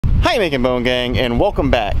Hi, Making Bone Gang, and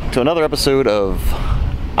welcome back to another episode of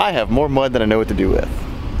I Have More Mud Than I Know What to Do With.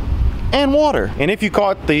 And water. And if you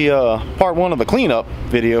caught the part one of the cleanup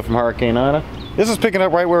video from Hurricane Ida, this is picking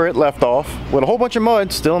up right where it left off with a whole bunch of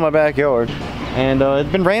mud still in my backyard. And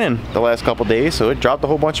it's been raining the last couple days, so it dropped a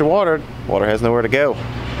whole bunch of water. Water has nowhere to go.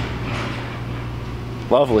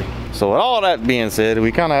 Lovely. So with all that being said,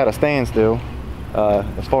 we kind of had a standstill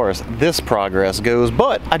as far as this progress goes,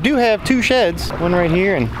 but I do have two sheds, one right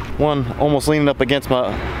here and one almost leaning up against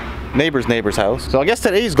my neighbor's house. So I guess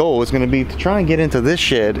today's goal is going to be to try and get into this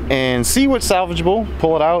shed and see what's salvageable,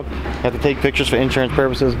 pull it out, have to take pictures for insurance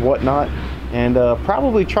purposes, whatnot, and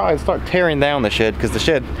probably try and start tearing down the shed, because the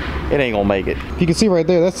shed, it ain't gonna make it. You can see right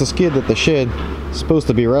there, that's the skid that the shed is supposed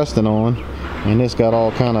to be resting on, and this got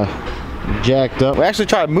all kind of jacked up. We actually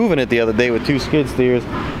tried moving it the other day with two skid steers,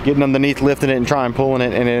 getting underneath, lifting it and trying pulling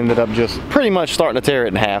it, and it ended up just pretty much starting to tear it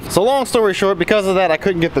in half. So long story short, because of that I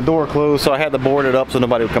couldn't get the door closed, so I had to board it up so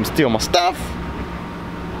nobody would come steal my stuff.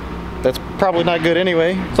 That's probably not good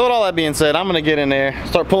anyway. So with all that being said, I'm gonna get in there,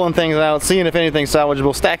 start pulling things out, seeing if anything's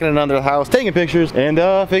salvageable, stacking it under the house, taking pictures, and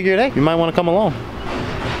figured, hey, you might want to come along.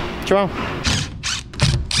 What's wrong?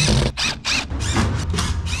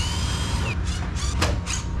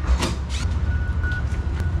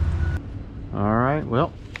 Alright,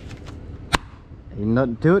 well, ain't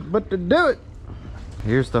nothing to it but to do it.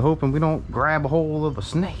 Here's to hoping we don't grab a hold of a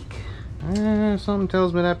snake. Something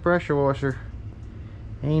tells me that pressure washer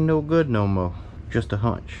ain't no good no more. Just a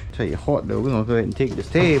hunch. Tell you what though, we're gonna go ahead and take this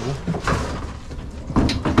table,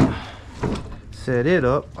 set it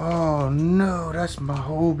up. Oh no, that's my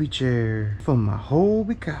Hobie chair for my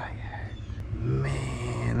Hobie kayak.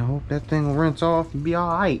 Man, I hope that thing will rinse off and be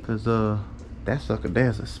alright, cause that sucker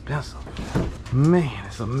there's expensive. Man,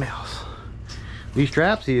 it's a mess. These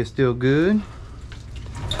straps here is still good.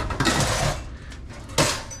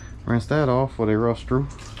 Rinse that off before they rust through.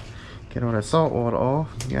 Get all that salt water off.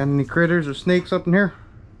 You got any critters or snakes up in here?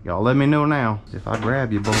 Y'all let me know now. If I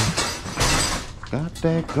grab you, boy. Got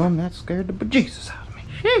that gum that scared the bejesus out of me.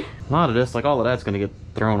 Sheesh. A lot of this, like all of that's gonna get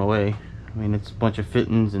thrown away. I mean, it's a bunch of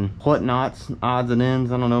fittings and whatnots, odds and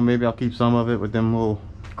ends. I don't know, maybe I'll keep some of it with them little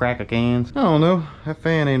cracker cans. I don't know. That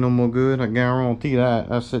fan ain't no more good. I guarantee that.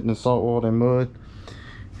 That's sitting in salt water and mud.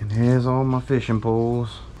 And there's all my fishing poles.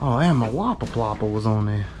 Oh, and my Whopper Plopper was on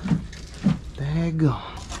there. Daggone.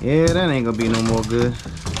 Yeah, that ain't gonna be no more good.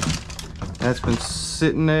 That's been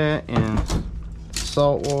sitting there in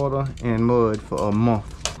salt water and mud for a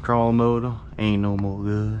month. Trawl motor ain't no more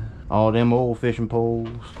good. All them old fishing poles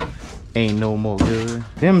ain't no more good.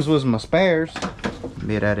 Them's was my spares.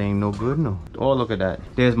 Yeah, that ain't no good, no. Oh, look at that.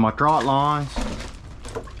 There's my trot lines.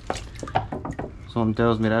 Something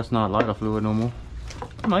tells me that's not lighter fluid no more.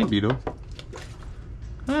 It might be though.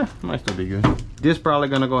 Might still be good. This probably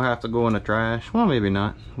gonna have to go in the trash. Well, maybe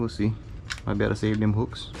not. We'll see. I better save them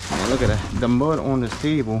hooks. Man, look at that. The mud on this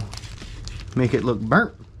table make it look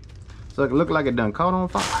burnt. So it look like it done caught on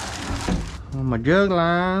fire. On my jug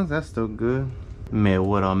lines, that's still good. Man,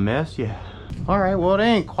 what a mess, yeah. Alright, well, they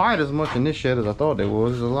ain't quite as much in this shed as I thought there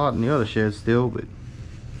was. There's a lot in the other shed still, but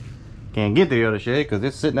can't get to the other shed because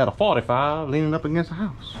it's sitting at a 45 leaning up against the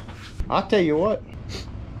house. I'll tell you what,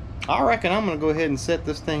 I reckon I'm gonna go ahead and set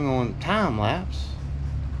this thing on time lapse.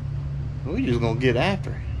 We just gonna get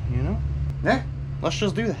after it, you know? Yeah, let's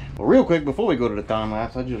just do that. Well, real quick before we go to the time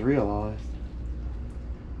lapse, I just realized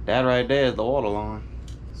that right there is the water line.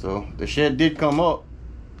 So the shed did come up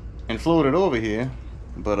and floated over here,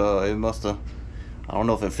 but it must have, I don't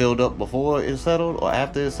know if it filled up before it settled or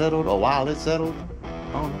after it settled or while it settled.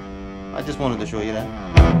 I don't know. I just wanted to show you that.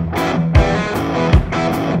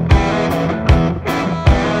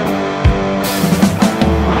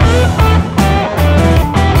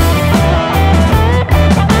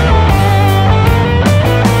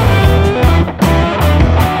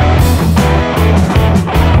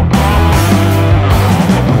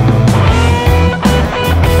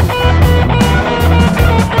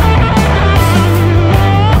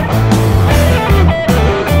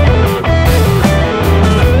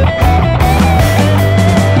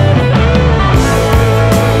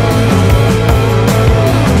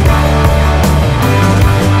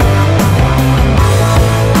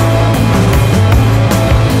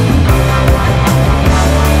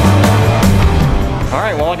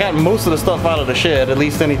 Most of the stuff out of the shed, at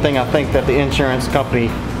least anything I think that the insurance company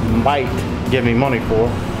might give me money for.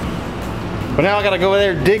 But now I gotta go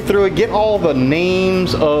there, dig through it, get all the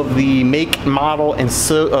names of the make, model, and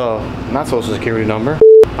not social security number.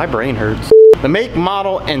 My brain hurts. The make,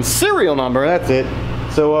 model, and serial number, that's it.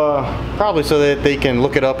 So probably so that they can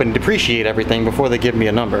look it up and depreciate everything before they give me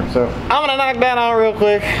a number. So I'm gonna knock that out real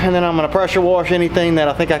quick, and then I'm gonna pressure wash anything that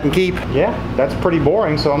I think I can keep. Yeah, that's pretty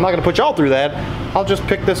boring, so I'm not gonna put y'all through that. I'll just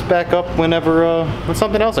pick this back up whenever when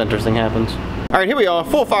something else interesting happens. All right, here we are,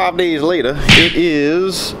 full 5 days later. It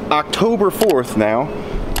is October 4th now.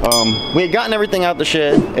 We had gotten everything out the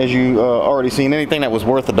shed, as you already seen, anything that was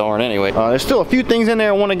worth a darn anyway. There's still a few things in there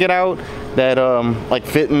I want to get out that like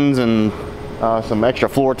fittings and some extra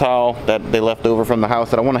floor tile that they left over from the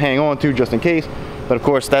house that I want to hang on to just in case. But of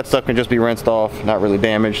course that stuff can just be rinsed off, not really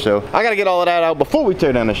damaged. So I gotta get all of that out before we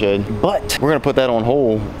tear down the shed. But we're gonna put that on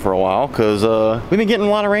hold for a while because we've been getting a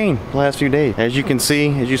lot of rain the last few days. As you can see,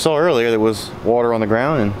 as you saw earlier, there was water on the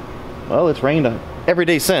ground, and well, it's rained every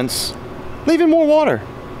day since, leaving more water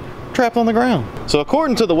trapped on the ground. So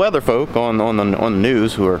according to the weather folk on the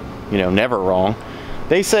news, who are, you know, never wrong,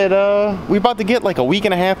 they said we're about to get like a week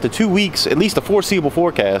and a half to 2 weeks, at least a foreseeable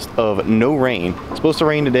forecast of no rain. It's supposed to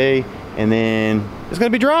rain today, and then it's gonna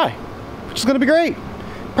be dry, which is gonna be great.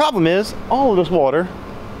 Problem is, all of this water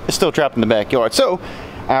is still trapped in the backyard. So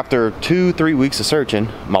after 2-3 weeks of searching,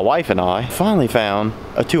 my wife and I finally found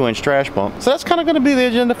a 2-inch trash pump. So that's kind of gonna be the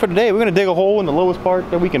agenda for today. We're gonna dig a hole in the lowest part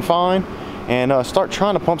that we can find and start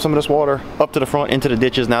trying to pump some of this water up to the front into the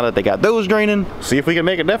ditches now that they got those draining. See if we can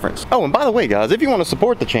make a difference. Oh, and by the way, guys, if you want to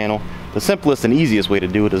support the channel, the simplest and easiest way to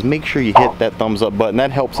do it is make sure you hit that thumbs up button.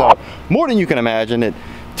 That helps out more than you can imagine. It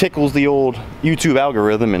tickles the old YouTube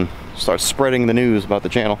algorithm and starts spreading the news about the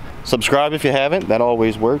channel. Subscribe if you haven't, that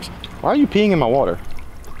always works. Why are you peeing in my water?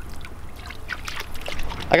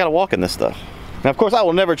 I gotta walk in this stuff. Now, of course, I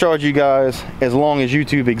will never charge you guys as long as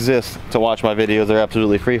YouTube exists to watch my videos. They're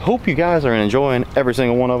absolutely free. Hope you guys are enjoying every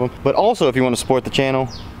single one of them. But also, if you want to support the channel,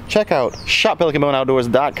 check out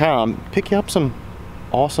shoppelicanboneoutdoors.com. Pick you up some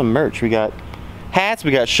awesome merch. We got hats, we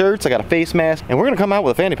got shirts, I got a face mask, and we're gonna come out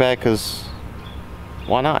with a fanny pack because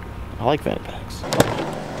why not? I like fanny packs.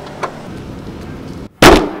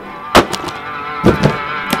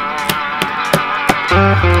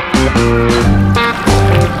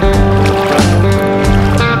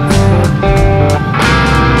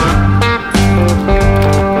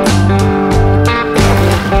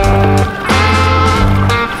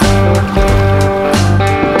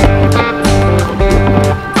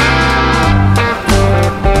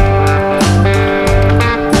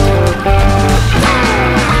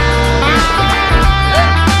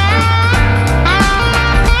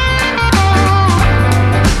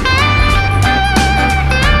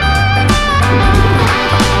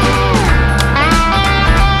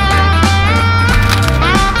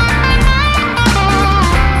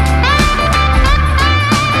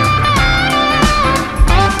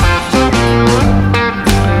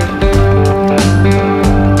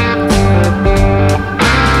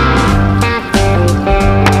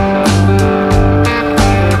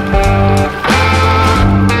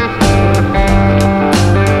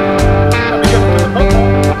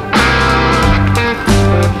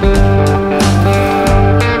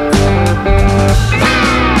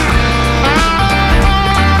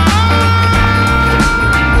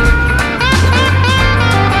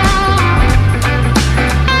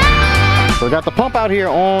 Got the pump out here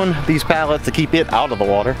on these pallets to keep it out of the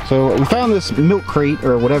water. So we found this milk crate,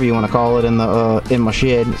 or whatever you want to call it, in the in my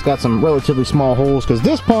shed. It's got some relatively small holes because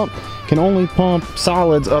this pump can only pump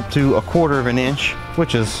solids up to 1/4 of an inch,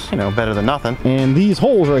 which is, you know, better than nothing. And these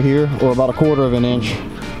holes right here are about 1/4 of an inch.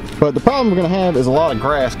 But the problem we're gonna have is a lot of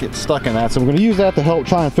grass gets stuck in that. So we're gonna use that to help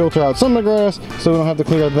try and filter out some of the grass so we don't have to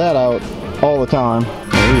clear that out all the time.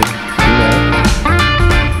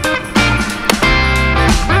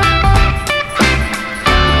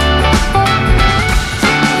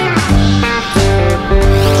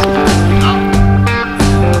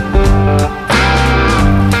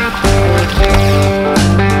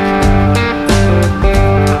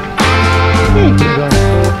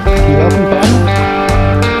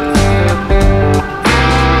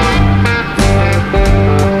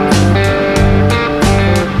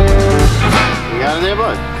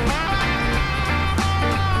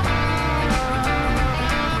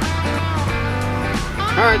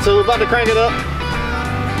 Alright, so we're about to crank it up.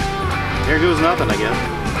 Here goes nothing, I guess.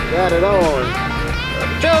 Got it on. Got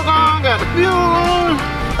the choke on, got the fuel on.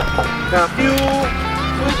 Got fuel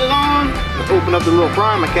switches on. Let's open up the little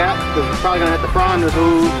primer cap because we're probably going to have to prime this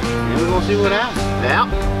hose. And we're going to see what happens. Yeah.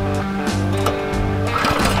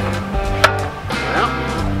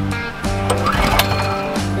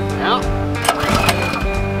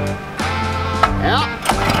 Yeah.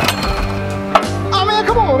 Oh man,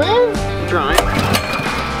 come on, man. I'm trying.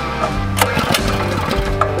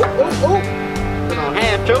 Oh, put on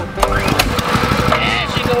half choke. Yes.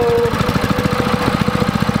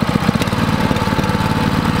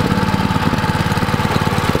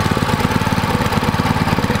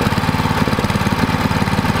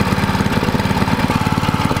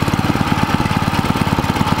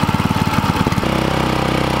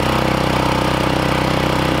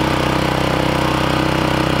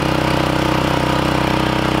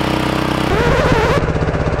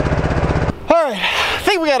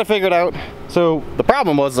 got to figure it out. So the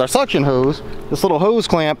problem was our suction hose, this little hose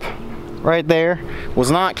clamp right there, was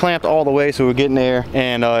not clamped all the way, so we were getting there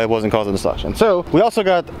and it wasn't causing the suction. So we also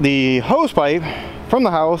got the hose pipe from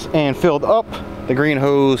the house and filled up the green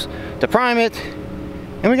hose to prime it,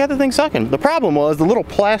 and we got the thing sucking. The problem was the little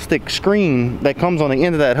plastic screen that comes on the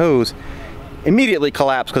end of that hose immediately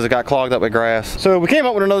collapsed because it got clogged up with grass. So we came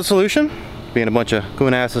up with another solution. Being a bunch of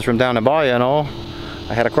coon asses from down the bayou and all,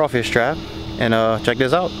 I had a crawfish trap, and check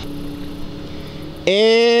this out.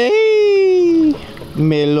 Hey,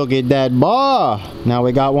 me look at that bar. Now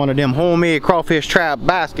we got one of them homemade crawfish trap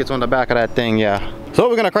baskets on the back of that thing, yeah. So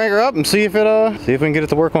we're gonna crank her up and see if we can get it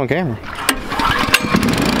to work on camera.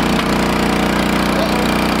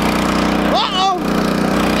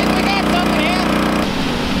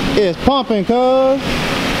 It's pumping, cuz.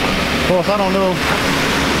 Of course, I don't know.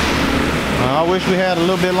 I wish we had a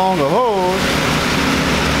little bit longer hose.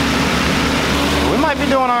 We might be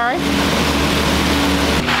doing all right.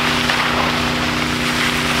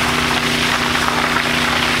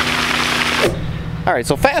 All right,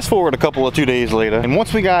 so fast forward a couple of 2 days later, and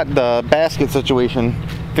once we got the basket situation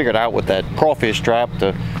figured out with that crawfish trap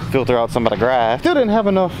to filter out some of the grass, still didn't have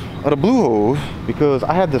enough of the blue hose because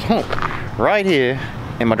I had this hump right here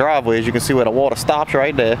in my driveway. As you can see where the water stops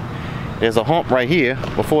right there, there's a hump right here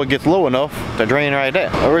before it gets low enough to drain right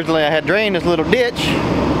there. Originally I had drained this little ditch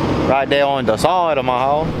right there on the side of my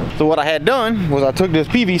house. So what I had done was I took this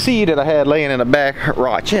PVC that I had laying in the back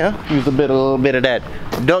right here, used a little bit of that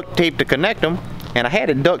duct tape to connect them, and I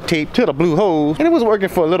had it duct taped to the blue hose, and it was working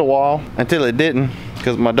for a little while until it didn't,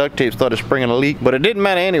 because my duct tape started springing a leak. But it didn't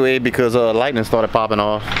matter anyway because lightning started popping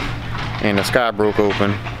off and the sky broke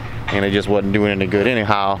open, and it just wasn't doing any good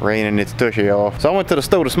anyhow, raining its tushy off. So I went to the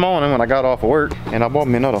store this morning when I got off of work, and I bought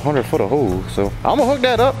me another 100-foot of hose. So I'm gonna hook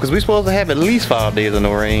that up because we're supposed to have at least 5 days of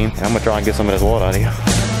no rain. And I'm gonna try and get some of this water out of here.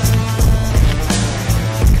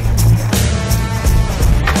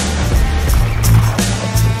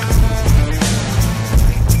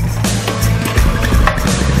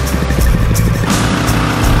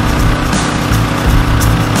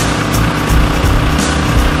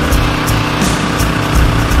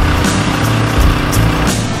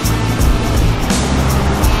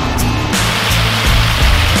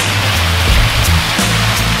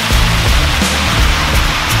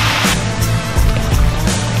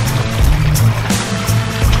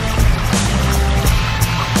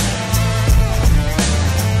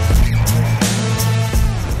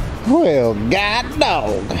 Well, god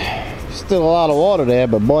dog. Still a lot of water there,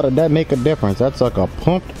 but boy, did that make a difference. That sucker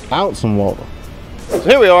pumped out some water. So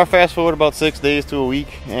here we are, fast forward about 6 days to a week,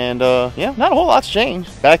 and yeah, not a whole lot's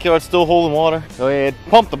changed. Backyard's still holding water. So it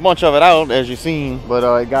pumped a bunch of it out, as you've seen, but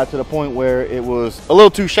it got to the point where it was a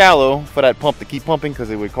little too shallow for that pump to keep pumping, because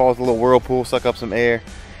it would cause a little whirlpool, suck up some air,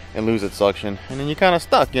 and lose its suction, and then you're kind of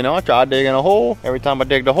stuck, you know. I tried digging a hole. Every time I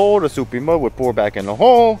dig the hole, the soupy mud would pour back in the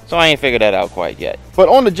hole. So I ain't figured that out quite yet. But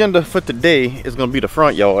on the agenda for today is gonna be the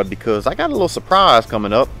front yard, because I got a little surprise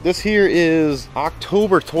coming up. This here is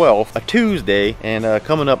October 12th, a Tuesday, and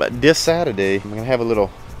coming up this Saturday, I'm gonna have a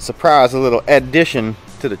little surprise, a little addition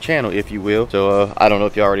to the channel, if you will. So I don't know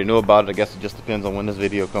if you already know about it. I guess it just depends on when this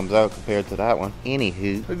video comes out compared to that one.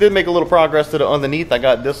 Anywho, I did make a little progress to the underneath. I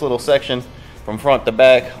got this little section from front to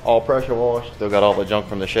back all pressure washed. Still got all the junk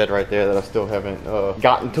from the shed right there that I still haven't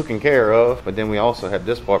gotten taken care of. But then we also have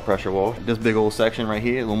this part pressure washed. This big old section right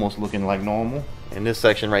here is almost looking like normal. And this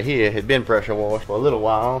section right here had been pressure washed for a little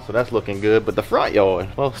while, so that's looking good. But the front yard,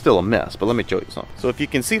 well, still a mess. But let me show you something. So if you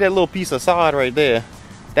can see that little piece of sod right there,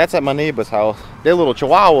 that's at my neighbor's house. Their little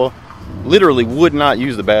Chihuahua literally would not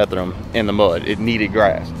use the bathroom in the mud. It needed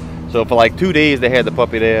grass. So for like 2 days they had the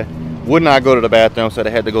puppy there. Would not go to the bathroom, so they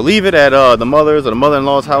had to go leave it at the mother's or the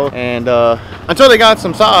mother-in-law's house, and until they got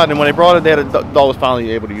some sod, and when they brought it there, the dog was finally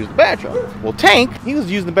able to use the bathroom. Well, Tank, he was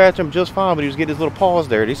using the bathroom just fine, but he was getting his little paws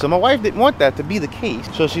dirty, so my wife didn't want that to be the case.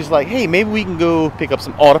 So she's like, hey, maybe we can go pick up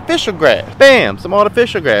some artificial grass. Bam, some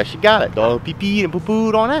artificial grass. She got it. Dog pee-peed and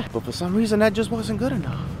poo-pooed on that, but for some reason that just wasn't good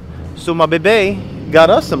enough. So my baby got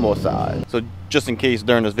us some more sod. So just in case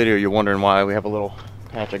during this video you're wondering why we have a little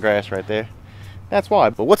patch of grass right there, that's why.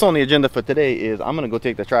 But what's on the agenda for today is I'm gonna go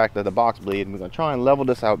take the tractor, the box blade, and we're gonna try and level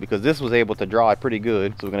this out because this was able to dry pretty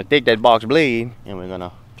good. So we're gonna take that box blade and we're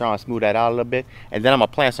gonna try and smooth that out a little bit, and then I'm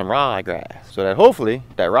gonna plant some ryegrass so that hopefully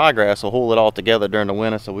that ryegrass will hold it all together during the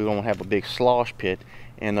winter, so we won't have a big slosh pit.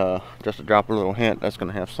 And just to drop a little hint, that's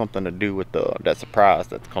gonna have something to do with that surprise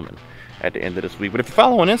that's coming at the end of this week. But if you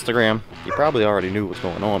follow on Instagram, you probably already knew what's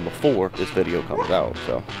going on before this video comes out.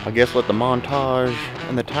 So I guess let the montage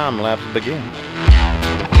and the time lapse begin.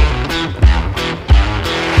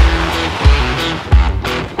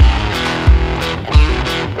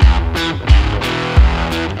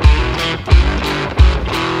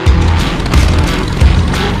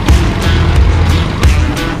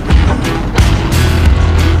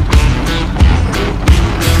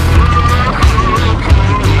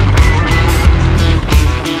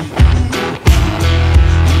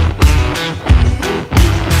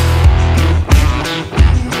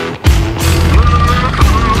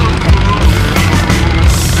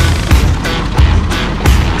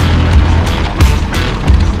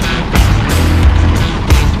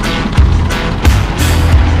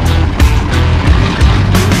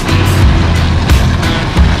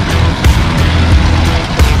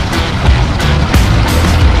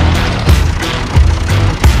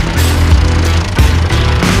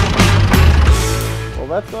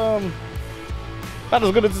 About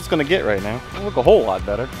as good as it's gonna get right now. It'll look a whole lot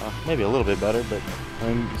better. Maybe a little bit better, but I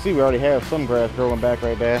mean, you see we already have some grass growing back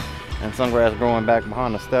right there and some grass growing back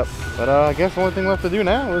behind the step. But I guess the only thing left to do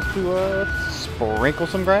now is to sprinkle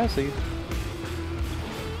some grass seed.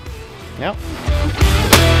 Yep.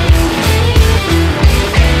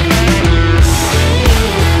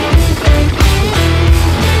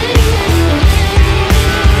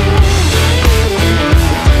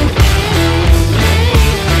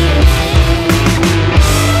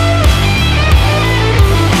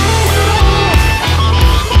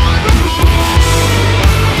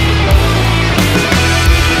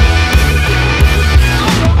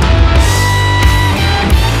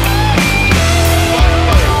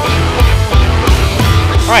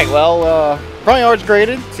 Alright, well, front yard's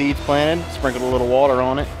graded, seeds planted, sprinkled a little water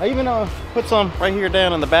on it. I even put some right here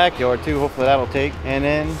down in the backyard too, hopefully that'll take. And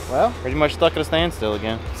then, well, pretty much stuck at a standstill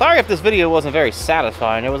again. Sorry if this video wasn't very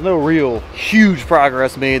satisfying. There was no real huge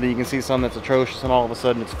progress made that you can see something that's atrocious and all of a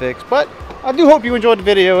sudden it's fixed. But I do hope you enjoyed the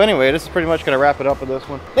video anyway. This is pretty much going to wrap it up with this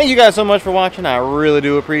one. Thank you guys so much for watching. I really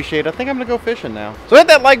do appreciate it. I think I'm going to go fishing now. So hit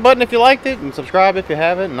that like button if you liked it and subscribe if you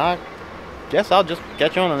haven't. And I guess I'll just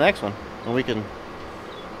catch you on the next one and we can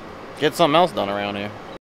get something else done around here.